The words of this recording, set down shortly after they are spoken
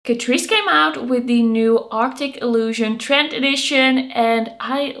Catrice came out with the new Arctic Illusion Trend Edition, and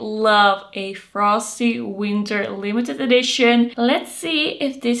I love a frosty winter limited edition. Let's see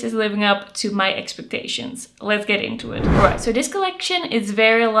if this is living up to my expectations. Let's get into it. Alright, so this collection is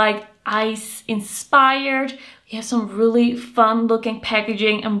very like ice inspired. We have some really fun looking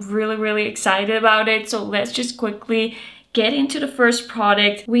packaging. I'm really excited about it. So let's just quickly get into the first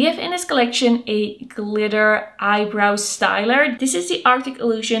product. We have in this collection a glitter eyebrow styler. This is the Arctic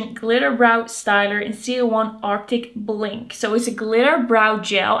Illusion Glitter Brow Styler in CO1 Arctic Blink. So it's a glitter brow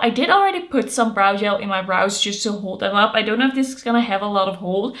gel. I did already put some brow gel in my brows just to hold them up. I don't know if this is gonna have a lot of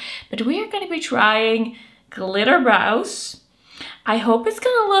hold, but we are gonna be trying glitter brows. I hope it's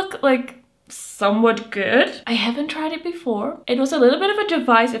gonna look like somewhat good. I haven't tried it before. It was a little bit of a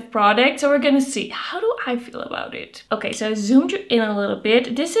divisive product, so we're gonna see. How do I feel about it? Okay, so I zoomed you in a little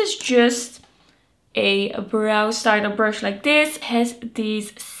bit. This is just a brow styler brush like this. It has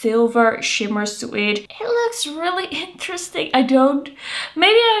these silver shimmers to it. It looks really interesting. Maybe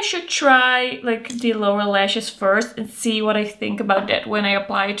I should try like the lower lashes first and see what I think about that when I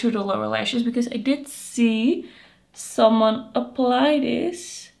apply it to the lower lashes, because I did see someone apply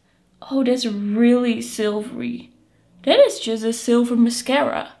this. Oh, that's really silvery. That is just a silver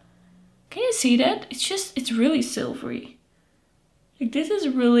mascara. Can you see that? It's really silvery. Like, this is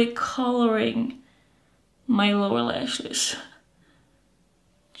really coloring my lower lashes.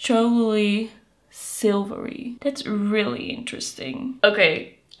 Totally silvery. That's really interesting.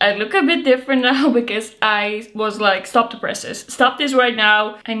 Okay, I look a bit different now because I was like, stop the presses. Stop this right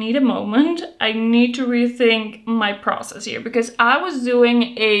now. I need a moment. I need to rethink my process here, because I was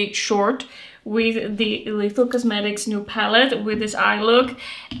doing a short with the Lethal Cosmetics new palette with this eye look,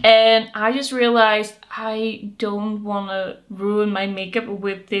 and I just realized I don't want to ruin my makeup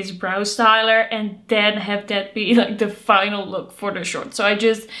with this brow styler and then have that be like the final look for the short. So I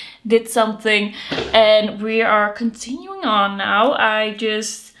just did something and we are continuing on now. I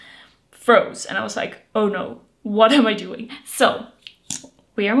just froze and I was like, oh no, what am I doing? So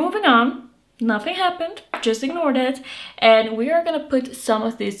we are moving on. Nothing happened, just ignore that. And we are gonna put some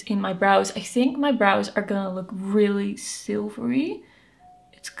of this in my brows. I think my brows are gonna look really silvery.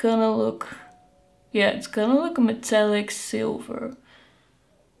 It's gonna look, yeah, it's gonna look metallic silver.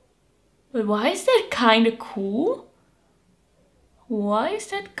 But why is that kind of cool? Why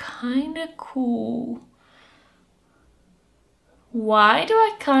is that kind of cool? Why do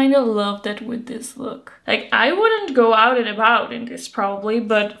I kind of love that with this look? Like, I wouldn't go out and about in this probably,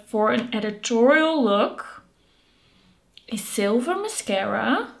 but for an editorial look, a silver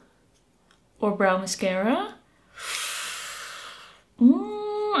mascara or brow mascara.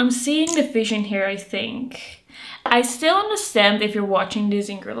 I'm seeing the vision here, I think. I still understand if you're watching this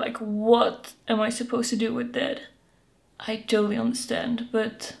and you're like, what am I supposed to do with that? I totally understand,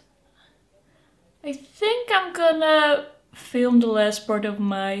 but I think I'm gonna film the last part of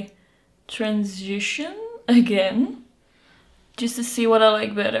my transition again, just to see what I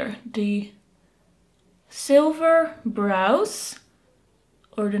like better, the silver brows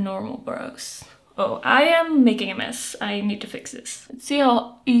or the normal brows. Oh, I am making a mess. I need to fix this. Let's see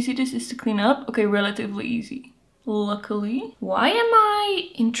how easy this is to clean up. Okay, relatively easy, luckily. Why am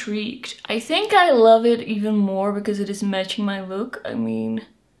I intrigued? I think I love it even more because it is matching my look. I mean,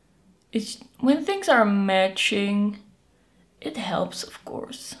 it's when things are matching, it helps, of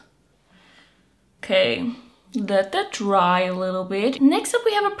course. Okay, let that dry a little bit. Next up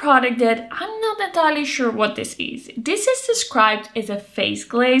we have a product that I'm not entirely sure what this is. This is described as a face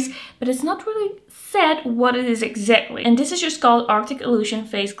glaze, but it's not really said what it is exactly. And this is just called Arctic Illusion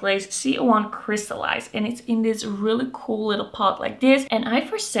Face Glaze CO1 Crystallize. And it's in this really cool little pot like this. And I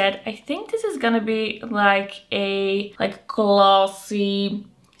first said, I think this is gonna be like a glossy,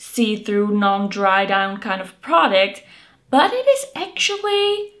 see-through, non-dry down kind of product. But it is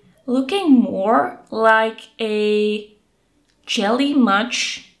actually looking more like a Jelly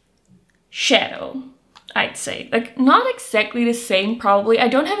Much shadow, I'd say. Like, not exactly the same, probably. I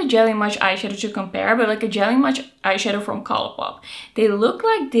don't have a Jelly Much eyeshadow to compare, but like a Jelly Much eyeshadow from Colourpop. They look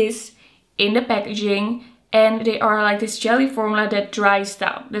like this in the packaging, and they are like this jelly formula that dries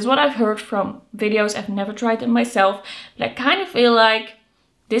down. That's what I've heard from videos. I've never tried them myself, but I kind of feel like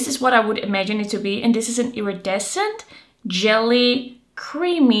this is what I would imagine it to be. And this is an iridescent, jelly,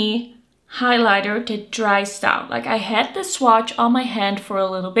 creamy highlighter that dries down. Like, I had the swatch on my hand for a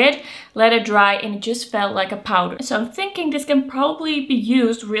little bit, let it dry, and it just felt like a powder. So I'm thinking this can probably be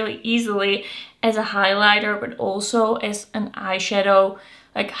used really easily as a highlighter, but also as an eyeshadow,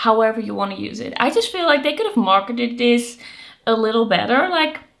 like however you want to use it. I just feel like they could have marketed this a little better.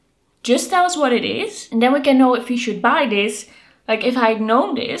 Like, just tell us what it is, and then we can know if we should buy this. Like if I had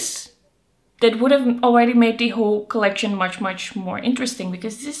known this, that would have already made the whole collection much more interesting,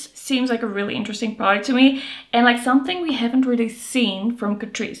 because this seems like a really interesting product to me and like something we haven't really seen from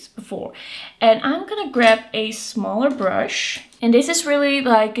Catrice before. And I'm gonna grab a smaller brush, and this is really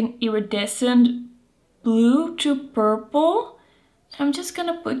like an iridescent blue to purple. I'm just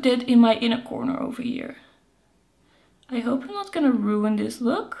gonna put that in my inner corner over here. I hope I'm not gonna ruin this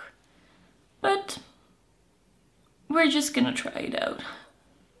look, but we're just gonna try it out.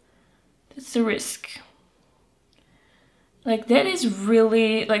 That's the risk. Like that is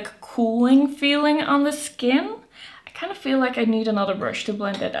really like cooling feeling on the skin. I kind of feel like I need another brush to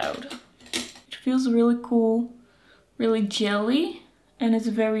blend that out. It feels really cool, really jelly, and it's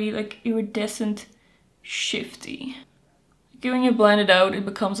very like iridescent shifty. Like when you blend it out, it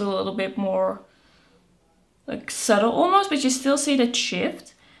becomes a little bit more like subtle almost, but you still see that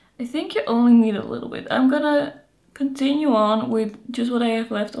shift. I think you only need a little bit. I'm gonna continue on with just what I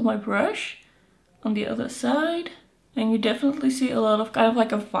have left on my brush on the other side, and you definitely see a lot of kind of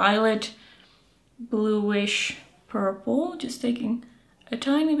like a violet bluish purple, just taking a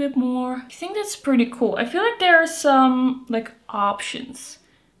tiny bit more. I think that's pretty cool. I feel like there are some like options.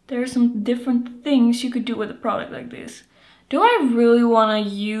 There are some different things you could do with a product like this. Do I really want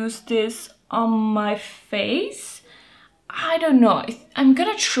to use this on my face? I don't know. I'm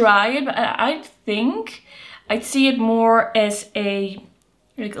gonna try it, but I think I'd see it more as a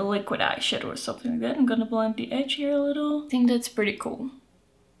liquid eyeshadow or something like that. I'm gonna blend the edge here a little. I think that's pretty cool.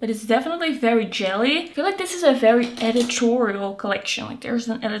 But it's definitely very jelly. I feel like this is a very editorial collection. Like there's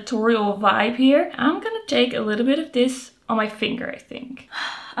an editorial vibe here. I'm gonna take a little bit of this on my finger, I think.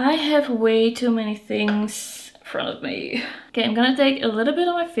 I have way too many things in front of me. Okay, I'm gonna take a little bit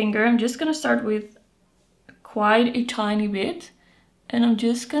on my finger. I'm just gonna start with quite a tiny bit. And I'm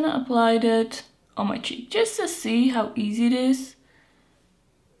just gonna apply that on my cheek just to see how easy it is.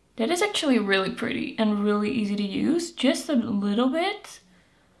 That is actually really pretty and really easy to use. Just a little bit.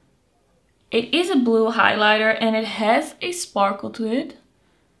 It is a blue highlighter and it has a sparkle to it,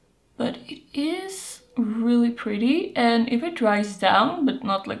 but it is really pretty. And if it dries down, but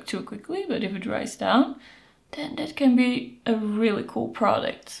not like too quickly, but if it dries down, then that can be a really cool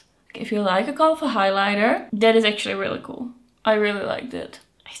product. If you like a colorful highlighter, that is actually really cool. I really liked it.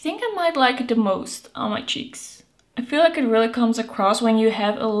 I think I might like it the most on my cheeks. I feel like it really comes across when you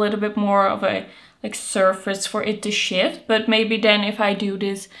have a little bit more of a like surface for it to shift. But maybe then if I do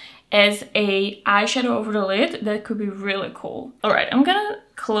this as a eyeshadow over the lid, that could be really cool. All right, I'm gonna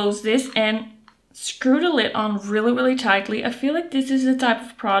close this and screw the lid on really tightly. I feel like this is the type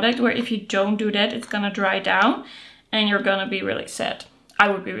of product where if you don't do that, it's gonna dry down and you're gonna be really sad. I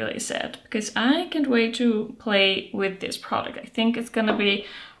would be really sad because I can't wait to play with this product. I think it's gonna be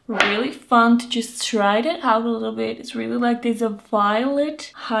really fun to just try that out a little bit. It's really like this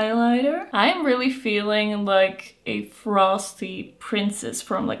violet highlighter. I'm really feeling like a frosty princess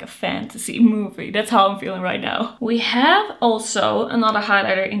from like a fantasy movie. That's how I'm feeling right now. We have also another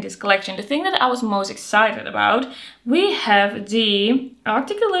highlighter in this collection. The thing that I was most excited about, we have the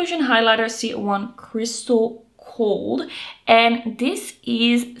Arctic Illusion Highlighter C1 Crystal Cold, and this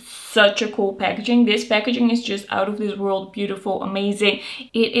is such a cool packaging. This packaging is just out of this world beautiful, amazing.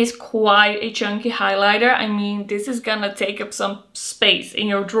 It is quite a chunky highlighter. I mean, this is gonna take up some space in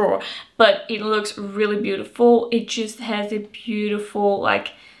your drawer, but it looks really beautiful. It just has a beautiful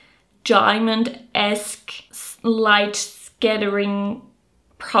like diamond-esque light scattering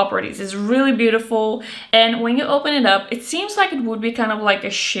properties. It's really beautiful, and when you open it up, it seems like it would be kind of like a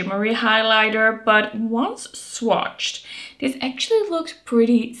shimmery highlighter, but once swatched, this actually looks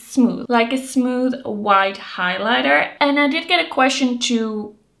pretty smooth, like a smooth white highlighter. And I did get a question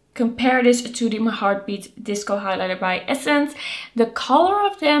to compare this to the My Heart Beats Disco Highlighter by Essence. The color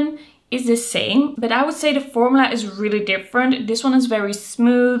of them is the same, but I would say the formula is really different. This one is very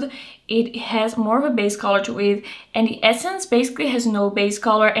smooth. It has more of a base color to it, and the Essence basically has no base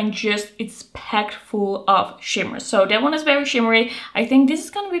color and just it's packed full of shimmer. So that one is very shimmery. I think this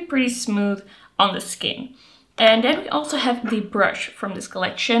is gonna be pretty smooth on the skin. And then we also have the brush from this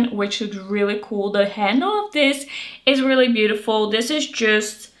collection, which is really cool. The handle of this is really beautiful. This is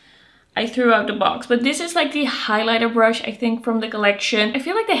just, I threw out the box, but this is like the highlighter brush, I think, from the collection. I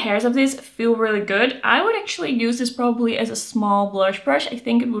feel like the hairs of this feel really good. I would actually use this probably as a small blush brush. I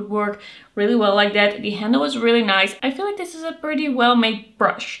think it would work really well like that. The handle is really nice. I feel like this is a pretty well-made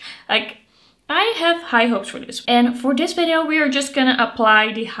brush. Like, I have high hopes for this. And for this video, we are just gonna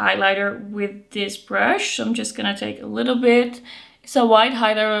apply the highlighter with this brush. So I'm just gonna take a little bit. It's a white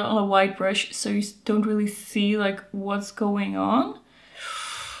highlighter on a white brush, so you don't really see like what's going on.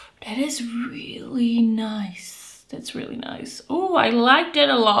 That is really nice. That's really nice. Oh, I like that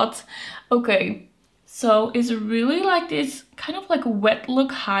a lot. Okay, so it's really like this kind of like a wet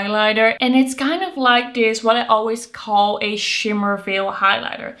look highlighter, and it's kind of like this, what I always call a shimmer veil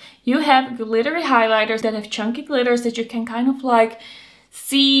highlighter. You have glittery highlighters that have chunky glitters that you can kind of like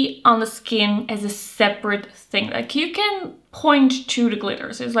see on the skin as a separate thing. Like you can point to the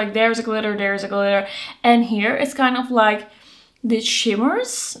glitters. It's like there's a glitter, there's a glitter, and here it's kind of like the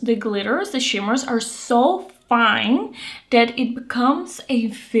shimmers, the glitters, the shimmers are so fine that it becomes a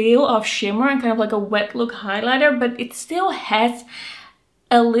veil of shimmer and kind of like a wet look highlighter, but it still has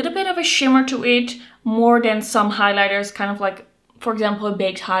a little bit of a shimmer to it, more than some highlighters, kind of like, for example, a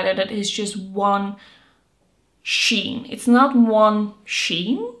baked highlighter that is just one sheen. It's not one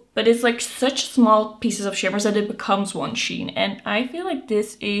sheen, but it's like such small pieces of shimmers that it becomes one sheen. And I feel like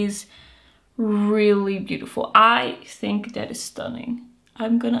this is really beautiful. I think that is stunning.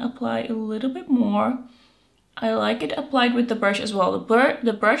 I'm gonna apply a little bit more. I like it applied with the brush as well.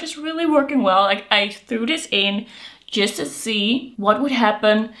 The brush is really working well. Like I threw this in just to see what would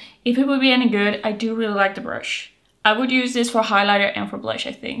happen, if it would be any good. I do really like the brush. I would use this for highlighter and for blush,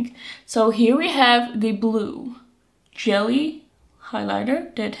 I think. So here we have the blue jelly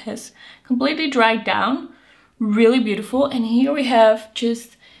highlighter that has completely dried down. Really beautiful. And here we have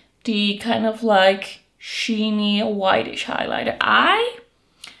just the kind of like sheeny whitish highlighter. I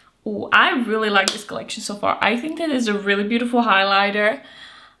really like this collection so far. I think that is a really beautiful highlighter.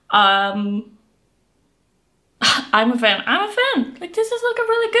 I'm a fan. I'm a fan. Like this is looking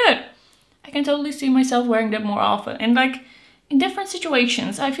really good. I can totally see myself wearing that more often. And like in different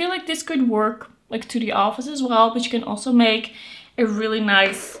situations, I feel like this could work like to the office as well, but you can also make a really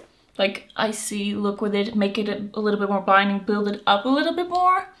nice like icy look with it, make it a little bit more binding, build it up a little bit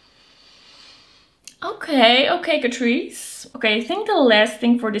more. Okay, Catrice. Okay, I think the last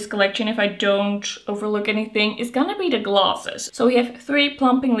thing for this collection, if I don't overlook anything, is gonna be the glosses. So we have 3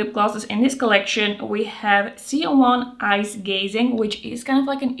 plumping lip glosses in this collection. We have CO1 Icegazing, which is kind of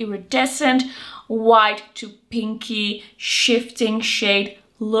like an iridescent white to pinky shifting shade.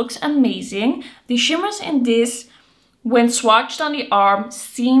 Looks amazing. The shimmers in this, when swatched on the arm,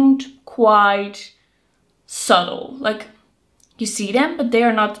 seemed quite subtle. Like you see them, but they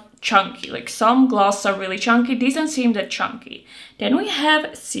are not chunky. Like some glosses are really chunky. These don't seem that chunky. Then we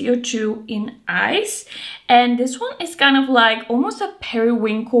have CO2 in Ice, and this one is kind of like almost a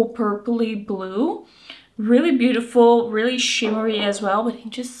periwinkle purpley blue. Really beautiful, really shimmery as well, but in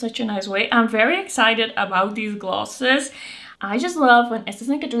just such a nice way. I'm very excited about these glosses. I just love when Estes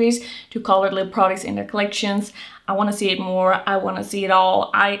and Catrice do colored lip products in their collections. I want to see it more. I want to see it all.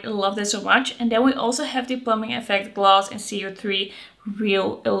 I love this so much. And then we also have the Plumbing Effect Gloss in CO3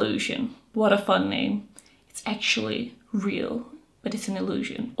 Real Illusion. What a fun name. It's actually real, but it's an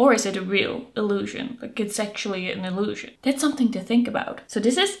illusion. Or is it a real illusion? Like it's actually an illusion. That's something to think about. So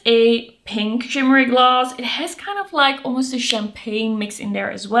this is a pink shimmery gloss. It has kind of like almost a champagne mix in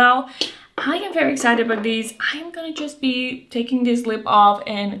there as well. I am very excited about these. I am gonna just be taking this lip off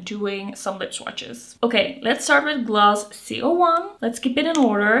and doing some lip swatches. Okay, let's start with gloss CO1. Let's keep it in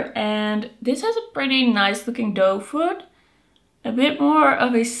order. And this has a pretty nice looking doe foot. A bit more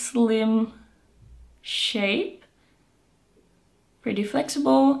of a slim shape. Pretty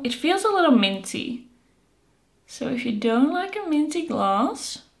flexible. It feels a little minty. So if you don't like a minty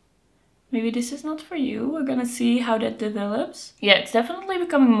gloss, maybe this is not for you. We're gonna see how that develops. Yeah, it's definitely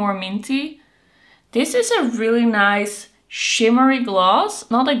becoming more minty. This is a really nice shimmery gloss,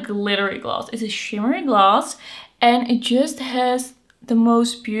 not a glittery gloss. It's a shimmery gloss, and it just has the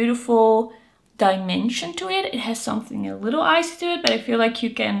most beautiful dimension to it. It has something a little icy to it, but I feel like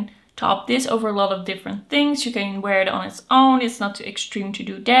you can top this over a lot of different things. You can wear it on its own. It's not too extreme to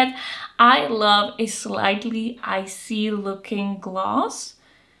do that. I love a slightly icy looking gloss.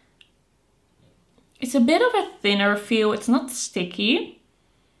 It's a bit of a thinner feel. It's not sticky.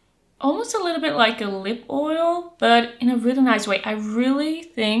 Almost a little bit like a lip oil, but in a really nice way. I really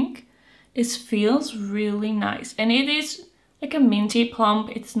think this feels really nice. And it is like a minty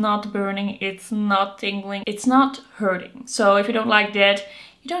plump. It's not burning. It's not tingling. It's not hurting. So if you don't like that,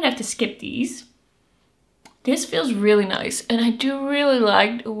 you don't have to skip these. This feels really nice. And I do really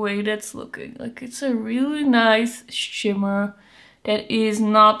like the way that's looking. Like it's a really nice shimmer that is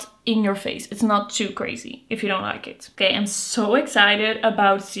not in your face. It's not too crazy if you don't like it. Okay, I'm so excited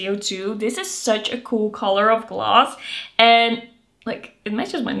about CO2. This is such a cool color of gloss, and like it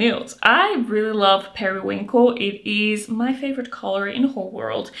matches my nails. I really love periwinkle. It is my favorite color in the whole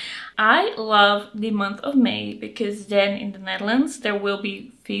world. I love the month of May because then in the Netherlands there will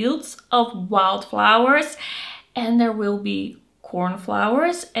be fields of wildflowers and there will be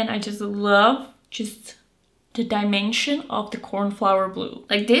cornflowers, and I just love the dimension of the cornflower blue.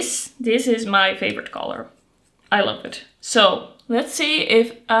 Like this is my favorite color. I love it. So let's see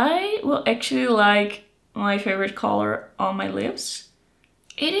if I will actually like my favorite color on my lips.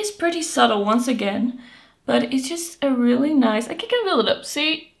 It is pretty subtle once again, but it's just a really nice, I can build it up.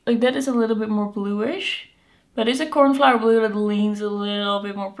 See, like that is a little bit more bluish, but it's a cornflower blue that leans a little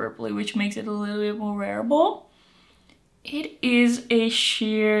bit more purpley, which makes it a little bit more wearable. It is a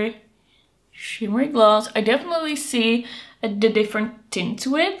sheer shimmery gloss. I definitely see the different tint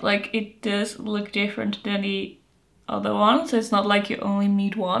to it. Like it does look different than the other one, so it's not like you only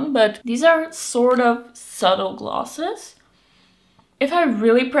need one, but these are sort of subtle glosses. If I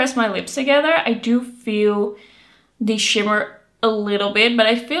really press my lips together, I do feel the shimmer a little bit, but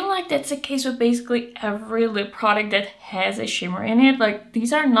I feel like that's the case with basically every lip product that has a shimmer in it. Like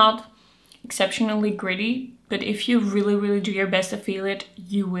these are not exceptionally gritty, but if you really do your best to feel it,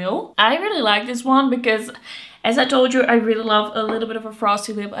 you will. I really like this one because, as I told you, I really love a little bit of a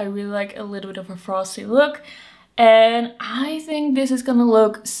frosty lip. I really like a little bit of a frosty look. And I think this is gonna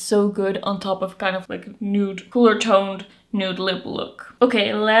look so good on top of kind of like nude, cooler toned nude lip look.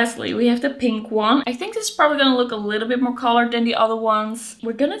 Okay, lastly, we have the pink one. I think this is probably gonna look a little bit more colored than the other ones.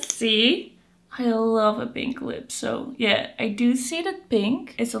 We're gonna see. I love a pink lip. So yeah, I do see that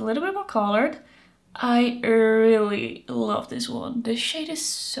pink. It's a little bit more colored. I really love this one. The shade is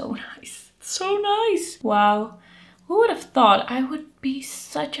so nice. So nice. Wow. Who would have thought I would be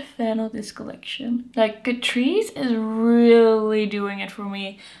such a fan of this collection? Like Catrice is really doing it for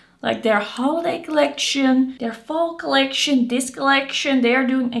me. Like their holiday collection, their fall collection, this collection, they are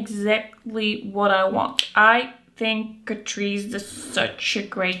doing exactly what I want. I think Catrice does such a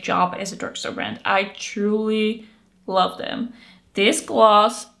great job as a drugstore brand. I truly love them. This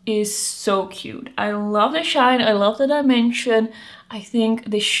gloss is so cute. I love the shine, I love the dimension. I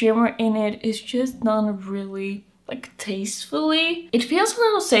think the shimmer in it is just done really like tastefully. It feels a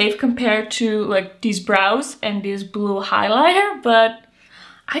little safe compared to like these brows and this blue highlighter, but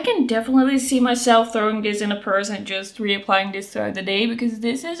I can definitely see myself throwing this in a purse and just reapplying this throughout the day, because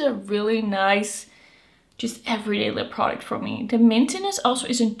this is a really nice, just everyday lip product for me. The mintiness also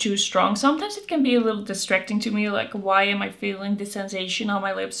isn't too strong. Sometimes it can be a little distracting to me, like why am I feeling this sensation on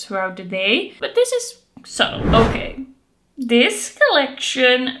my lips throughout the day? But this is subtle. Okay. This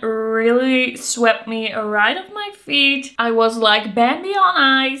collection really swept me right off my feet. I was like Bambi on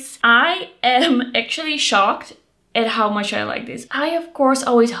ice. I am actually shocked at how much I like this. I of course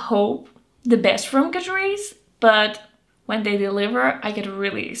always hope the best from Catrice, but when they deliver, I get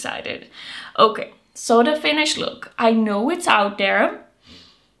really excited. Okay, so the finished look. I know it's out there,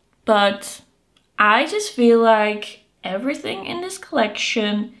 but I just feel like everything in this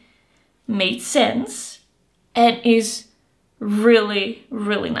collection made sense and is really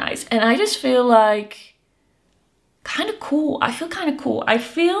nice. And I just feel like kind of cool. I feel kind of cool. I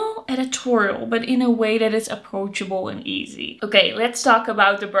feel editorial, but in a way that is approachable and easy. Okay, let's talk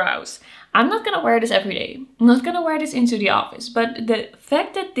about the brows. I'm not gonna wear this every day. I'm not gonna wear this into the office, but the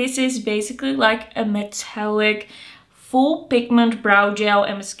fact that this is basically like a metallic full pigment brow gel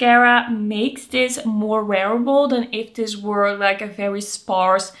and mascara makes this more wearable than if this were like a very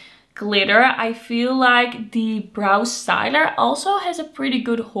sparse glitter. I feel like the brow styler also has a pretty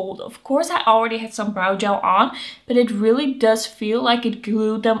good hold. Of course, I already had some brow gel on, but it really does feel like it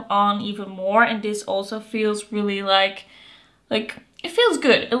glued them on even more. And this also feels really like it feels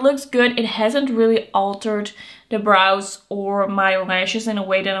good. It looks good. It hasn't really altered the brows or my lashes in a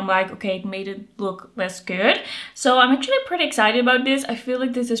way that I'm like, okay, it made it look less good. So I'm actually pretty excited about this. I feel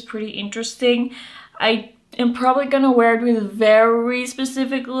like this is pretty interesting. I am probably gonna wear it with very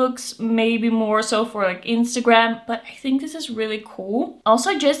specific looks, maybe more so for like Instagram, but I think this is really cool.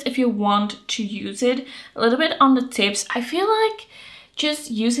 Also, just if you want to use it a little bit on the tips, I feel like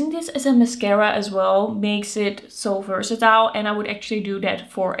just using this as a mascara as well makes it so versatile, and I would actually do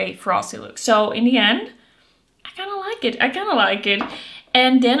that for a frosty look. So in the end, I kind of like it. I kind of like it.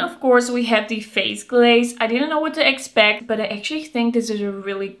 And then of course we have the face glaze. I didn't know what to expect, but I actually think this is a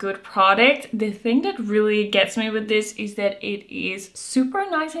really good product. The thing that really gets me with this is that it is super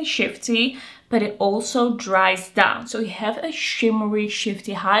nice and shifty, but it also dries down. So you have a shimmery,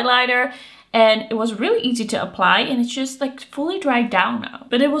 shifty highlighter, and it was really easy to apply, and it's just like fully dried down now.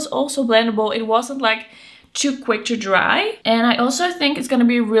 But it was also blendable. It wasn't like too quick to dry, and I also think it's gonna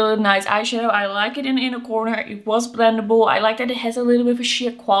be a really nice eyeshadow. I like it in the inner corner. It was blendable. I like that it has a little bit of a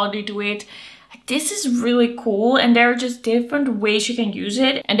sheer quality to it. This is really cool, and there are just different ways you can use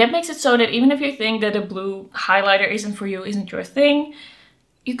it, and that makes it so that even if you think that a blue highlighter isn't for you, isn't your thing,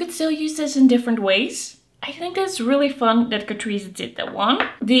 you could still use this in different ways. I think that's really fun that Catrice did that one.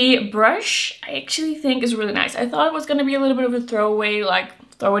 The brush I actually think is really nice. I thought it was going to be a little bit of a throwaway, like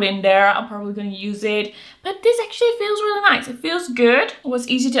throw it in there, I'm probably going to use it. But this actually feels really nice. It feels good. It was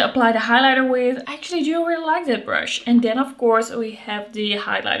easy to apply the highlighter with. I actually do really like that brush. And then of course we have the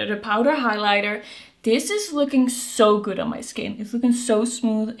highlighter, the powder highlighter. This is looking so good on my skin. It's looking so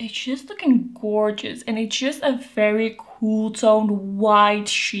smooth. It's just looking gorgeous. And it's just a very cool toned white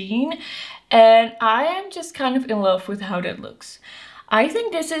sheen. And I am just kind of in love with how that looks. I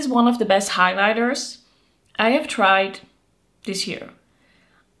think this is one of the best highlighters I have tried this year.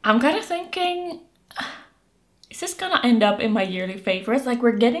 I'm kind of thinking, is this gonna end up in my yearly favorites? Like,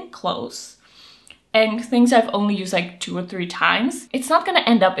 we're getting close. And things I've only used like 2 or 3 times. It's not gonna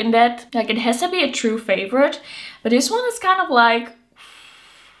end up in that. Like, it has to be a true favorite. But this one is kind of like,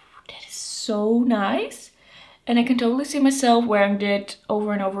 that is so nice. And I can totally see myself wearing that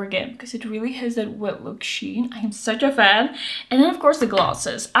over and over again because it really has that wet look sheen. I am such a fan. And then of course the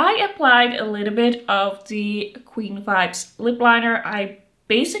glosses. I applied a little bit of the Queen Vibes lip liner. I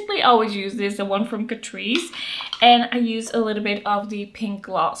basically always use this, the one from Catrice. And I use a little bit of the pink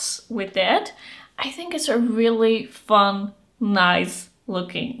gloss with that. I think it's a really fun, nice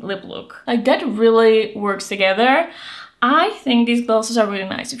looking lip look. Like, that really works together. I think these glosses are really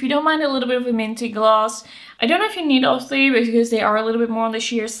nice. If you don't mind a little bit of a minty gloss, I don't know if you need all 3 because they are a little bit more on the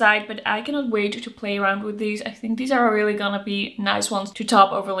sheer side, but I cannot wait to play around with these. I think these are really gonna be nice ones to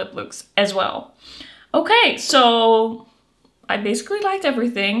top over lip looks as well. Okay, so I basically liked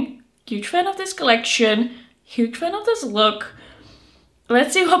everything. Huge fan of this collection, huge fan of this look.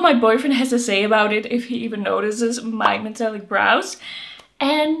 Let's see what my boyfriend has to say about it, if he even notices my metallic brows.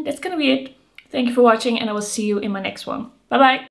 And that's gonna be it. Thank you for watching and I will see you in my next one. Bye bye!